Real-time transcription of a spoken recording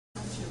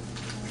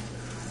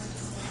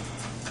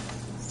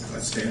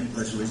Let's stand,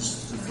 pledge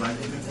allegiance to the flag,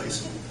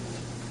 please.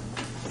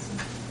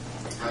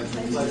 I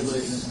pledge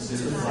allegiance to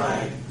the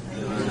flag of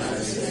the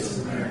United States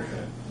of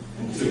America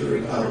and to the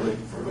republic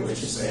for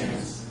which it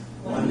stands,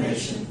 one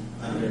nation,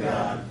 under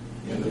God,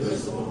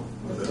 indivisible,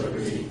 with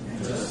liberty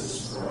and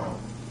justice for all.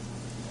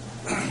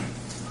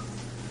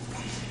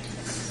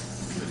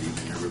 Good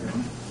evening,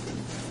 everyone.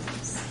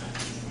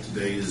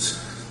 Today is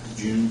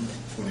June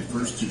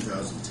 21st,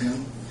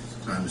 2010.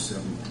 Time is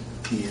 7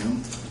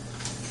 p.m.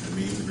 The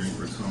meeting of the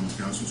Greensburg Common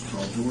Council is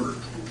called to order.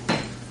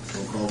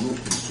 Roll call vote,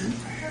 please, June.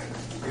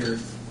 Here.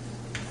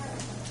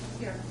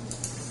 Here.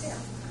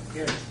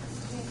 Here.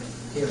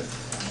 Here.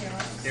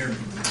 Here.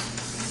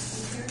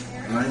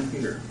 I'm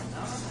here.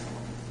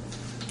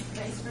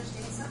 Today's first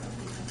day of summer.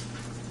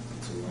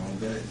 It's a long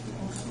day.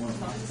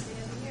 Longest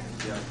day of the year.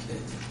 Yeah, okay.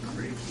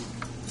 Great.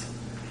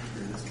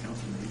 Here, this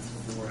council meets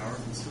 4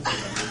 hours and still got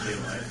good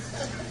daylight.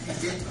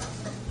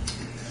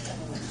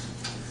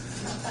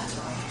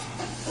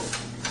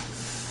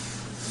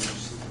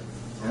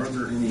 Are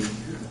there any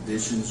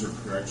additions or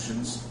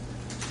corrections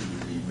to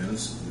the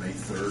minutes of the May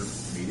 3rd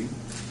meeting?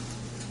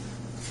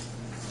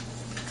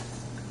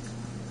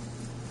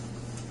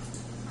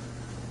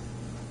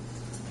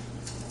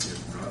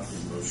 If not, a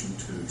motion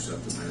to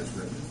accept the minutes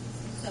written.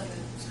 So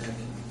moved.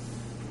 Second.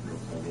 Roll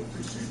call vote,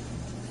 please, Jane.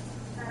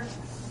 Herb?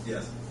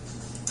 Yes.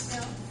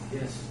 Bill?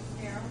 Yes.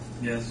 Darryl?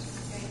 Yes.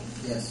 Jamie?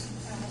 Yes.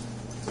 Ellen?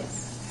 Yes.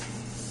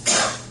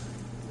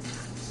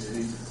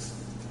 Okay.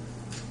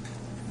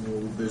 No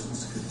old business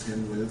to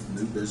contend with,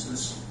 new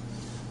business,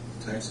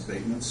 tax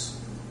abatements.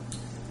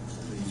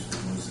 These are the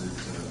ones that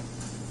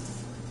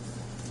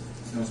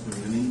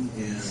Councilman Winning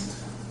and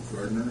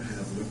Gardner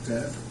have looked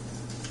at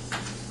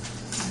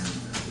and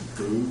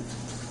approved.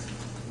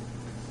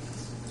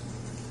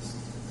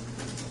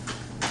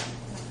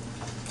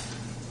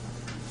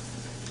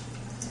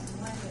 And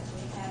one that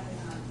we have in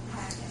our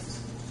packet,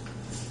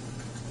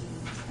 the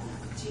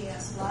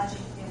GS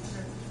lodging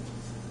venture,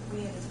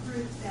 we had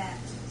approved that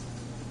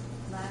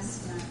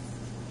last month,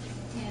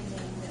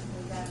 pending that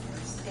we got her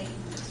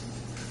statement.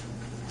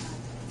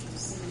 You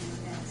see in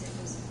the minutes it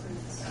was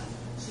approved, so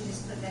she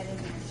just put that in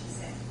there, she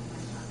said, when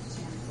I talked to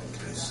Tim.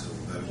 Okay, so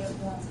that, It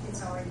won't,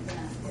 it's already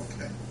done.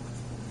 okay.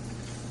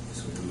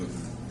 So we're looking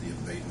at the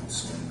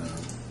abatements on,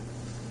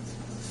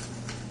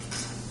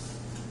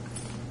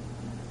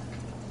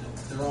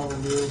 They're all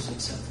renewals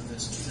except for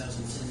this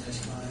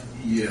 2010-5.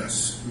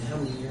 yes, And how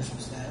many years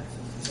was that?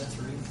 Was that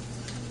 3?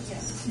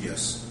 Yes.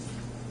 yes.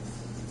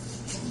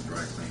 On the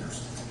dry cleaners.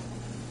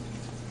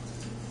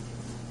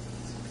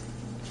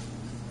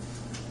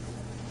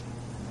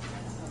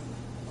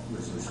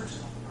 Resolutions.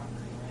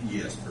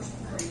 Yes,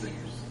 personal property.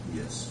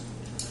 Yes.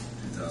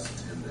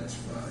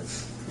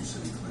 2010-5, 3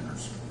 city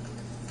cleaners.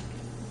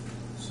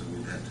 So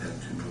we'd have to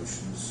have 2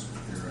 motions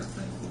here, I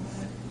think.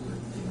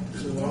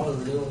 So all the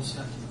renewals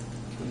have to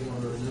be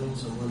on the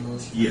renewals in one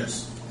motion?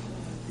 Yes.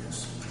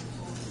 Yes.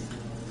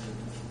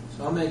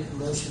 So I'll make a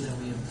motion that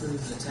we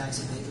approve the tax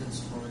abatements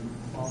for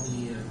all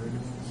the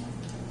renewals.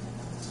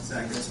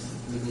 Second.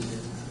 Do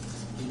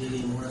you need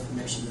any more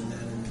information than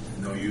that?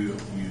 No, you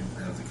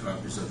have the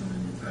copies of them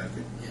in your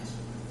packet? Yes.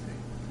 Okay.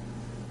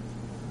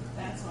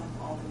 That's on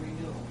all the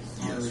renewals.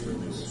 All Yes, the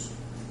renewals.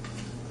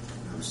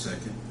 Have a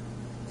second?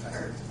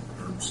 Herb?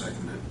 Herb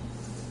seconded.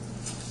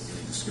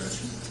 Any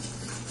discussion?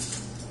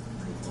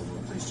 Roll call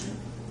vote, please, Jim.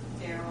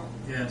 Darryl?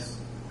 Yes.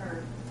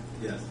 Herb?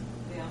 Yes.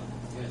 Bill?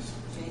 Yes.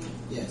 Jamie?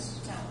 Yes.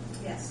 Ellen?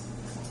 Yes.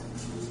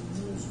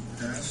 Rules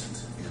passed,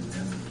 and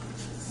then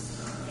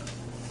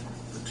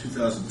the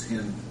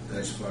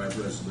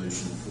 2010-5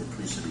 resolution for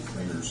 3 city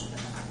cleaners,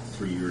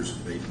 3 years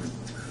abatement,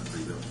 I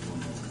believe up to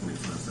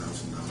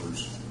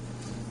 $25,000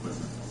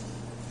 equipment.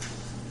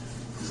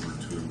 For 1 or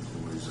 2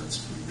 employees, that's a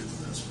pretty good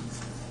investment.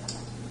 So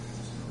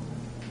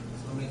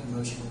I'll make a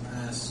motion to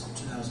pass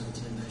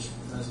 2010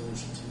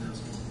 resolution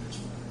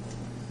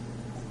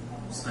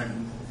 2010-5.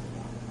 Second.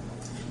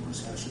 Any more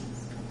discussion?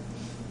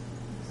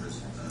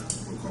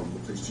 Roll call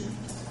vote, please, Jim.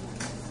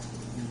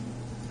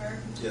 Herb?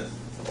 Yes.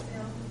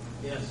 Bill?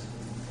 Yes.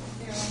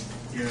 Darryl?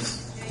 Yes.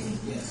 Jamie?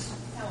 Yes.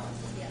 Ellen?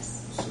 Yes.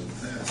 So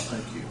passed,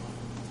 thank you.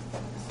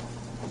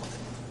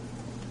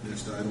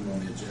 Next item on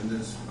the agenda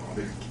is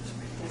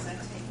Does that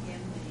take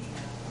in the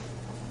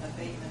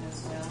abatement as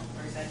well,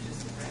 or is that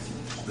just the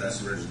resolution? that's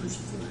the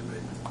resolution for the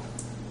abatement.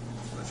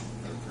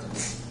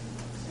 So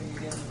you're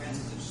doing the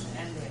resolution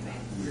and the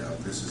abatement? Yeah,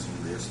 this is on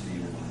the SD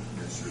one,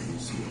 that's your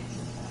BC.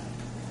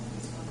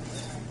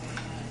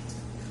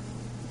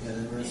 Yeah,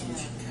 the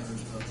resolution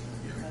covers both.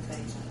 Yeah.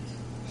 Abatement.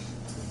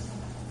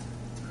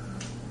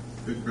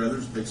 Big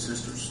brothers, big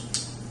sisters,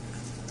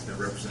 that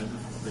representative,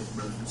 big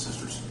brothers and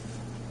sisters.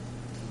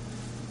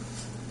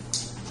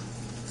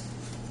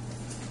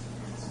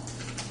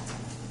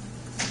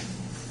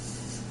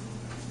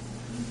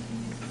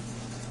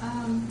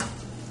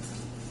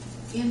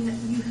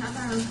 You have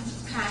our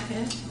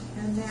packet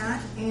and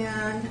that,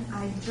 and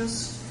I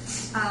just,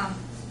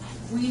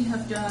 we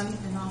have done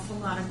an awful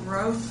lot of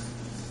growth.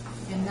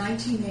 In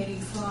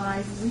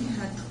 1985, we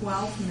had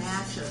 12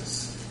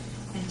 matches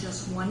and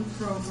just one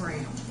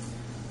program.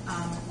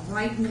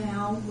 Right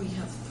now, we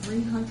have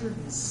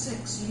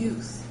 306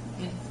 youth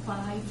in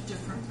 5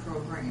 different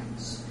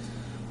programs.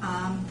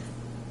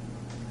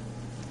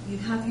 You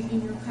have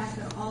in your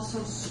packet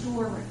also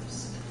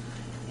stories,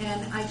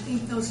 and I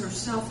think those are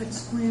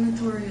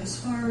self-explanatory as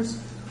far as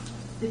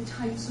the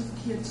types of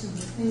kids and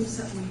the things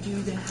that we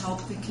do to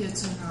help the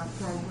kids in our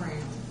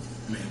program.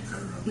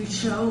 We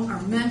show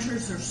our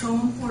mentors are so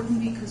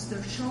important because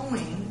they're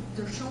showing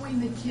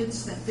the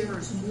kids that there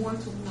is more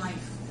to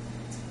life,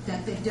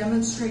 that they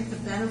demonstrate the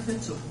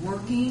benefits of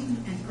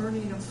working and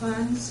earning of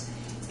funds,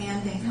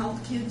 and they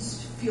help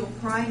kids feel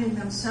pride in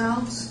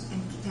themselves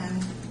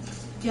and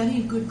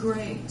getting good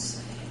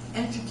grades.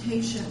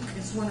 Education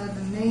is one of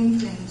the main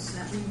things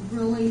that we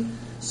really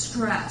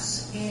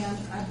stress, and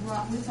I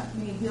brought with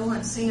me Bill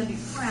and Sandy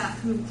Pratt,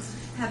 who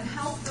have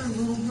helped their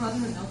little brother,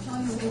 and they'll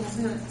tell you a little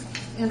bit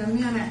in a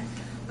minute,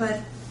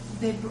 but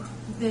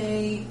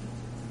they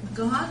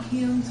got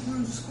him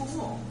through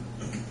school.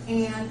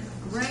 And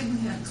Greg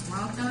had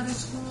dropped out of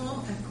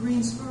school at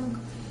Greensburg.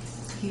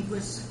 He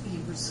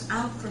was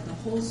out for the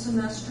whole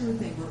semester.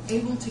 They were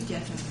able to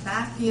get him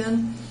back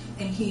in,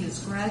 and he is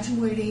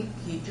graduating.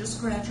 He just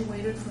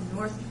graduated from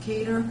North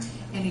Decatur,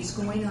 and he's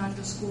going on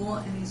to school,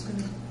 and he's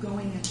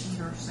going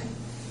into nursing.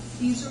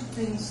 These are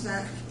things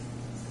that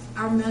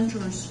our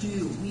mentors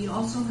do. We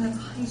also have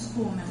high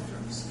school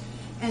mentors,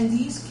 and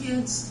these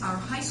kids, our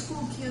high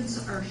school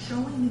kids, are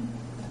showing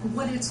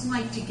what it's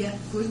like to get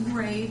good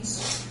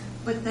grades,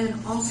 but then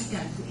also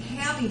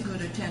having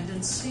good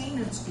attendance, staying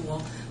in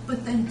school,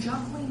 but then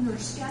juggling their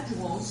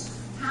schedules,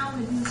 how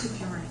it is if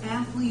you're an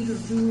athlete or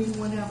doing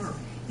whatever.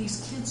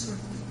 These kids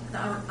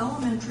our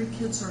elementary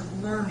kids are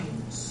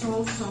learning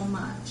so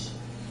much.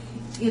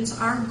 It's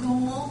our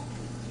goal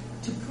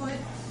to put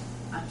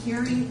a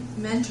caring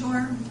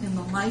mentor in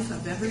the life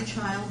of every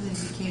child in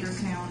Decatur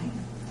County.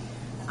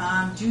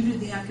 Due to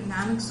the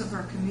economics of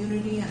our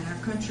community and our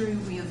country,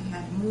 we have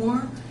had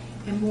more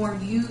and more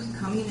youth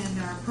coming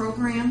into our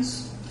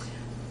programs.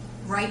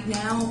 Right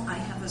now, I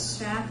have a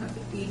stack of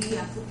 80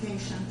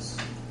 applications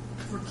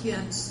for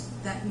kids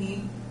that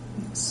need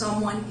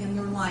someone in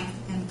their life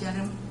and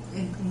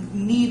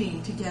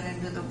needing to get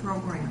into the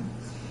program.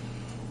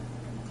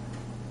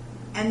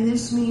 And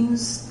this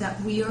means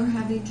that we are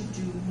having to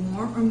do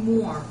more and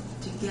more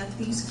to get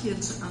these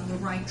kids on the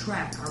right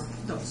track.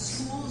 The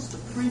schools, the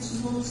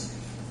principals,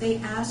 they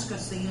ask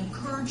us, they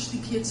encourage the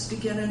kids to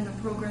get into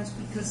programs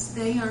because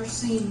they are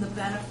seeing the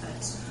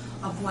benefits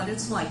of what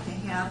it's like to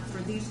have,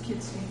 for these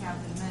kids to have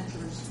the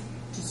mentors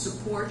to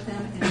support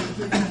them and to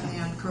give them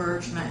the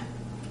encouragement.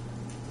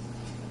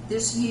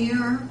 Last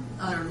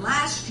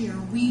year,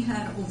 we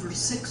had over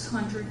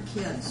 600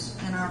 kids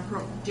in our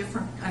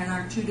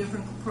 2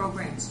 different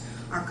programs,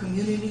 our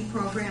community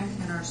program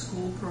and our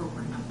school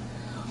program.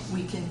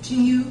 We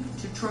continue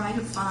to try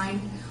to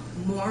find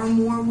more and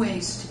more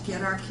ways to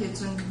get our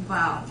kids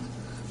involved.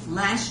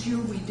 Last year,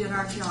 we did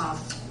our job.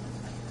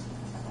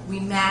 We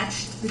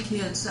matched all the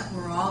kids that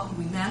were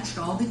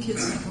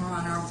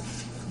on our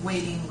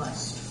waiting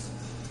list.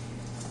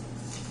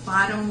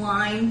 Bottom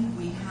line,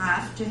 we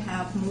have to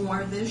have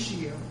more this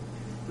year.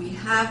 We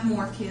have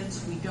more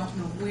kids. We don't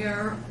know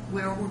where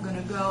we're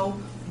going to go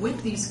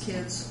with these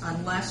kids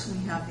unless we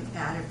have the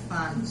added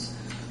funds.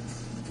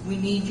 We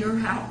need your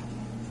help.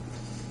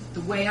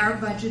 The way our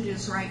budget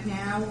is right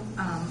now,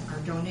 our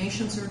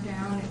donations are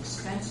down,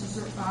 expenses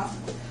are up.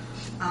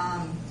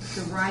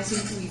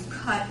 We've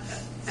cut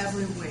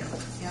everywhere,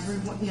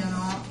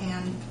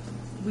 and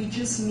we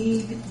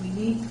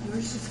need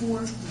your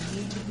support. We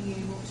need to be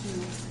able to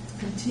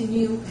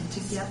continue and to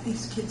get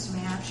these kids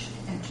matched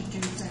and to do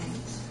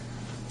things.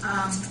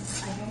 I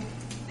don't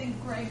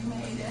think Greg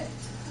made it.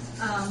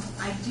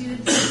 I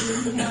did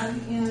have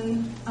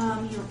in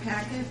your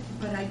packet,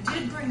 but I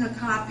did bring a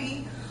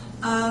copy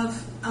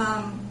of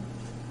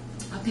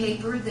a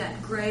paper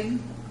that Greg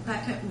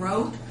Beckett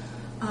wrote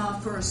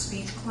for a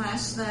speech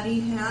class that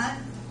he had.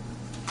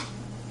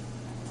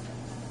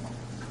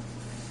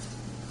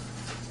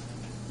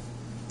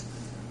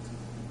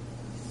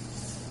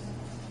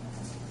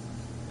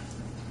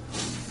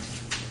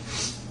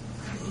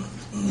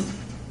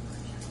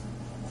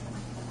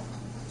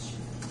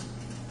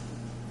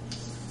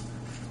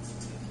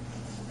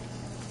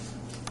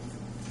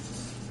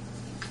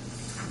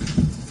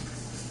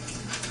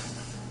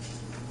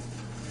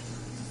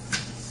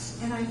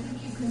 And I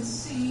think you can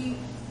see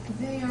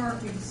they are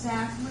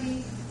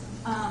exactly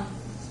how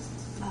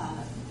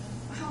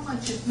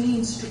much it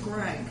means to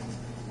Greg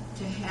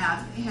to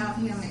have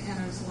him in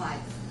his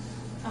life.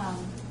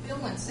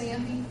 Bill and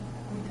Sandy,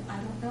 I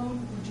don't know,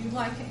 would you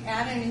like to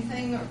add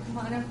anything or come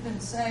on up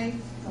and say,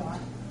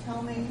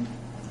 tell me?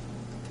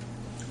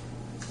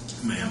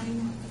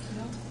 Ma'am,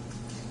 No?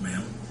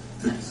 ma'am,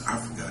 I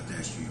forgot to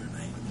ask you your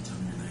name. Can you tell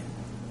me your name?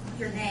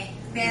 Your name.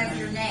 Bev,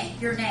 your name.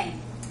 Your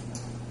name.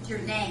 Your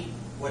name.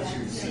 What's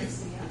your name?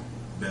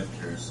 Bev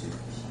Karras here.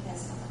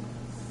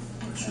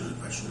 I should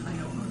have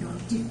known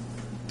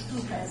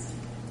that. Okay.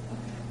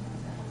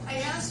 I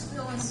asked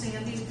Bill and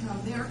Sandy to come.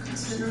 They're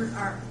considered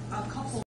a couple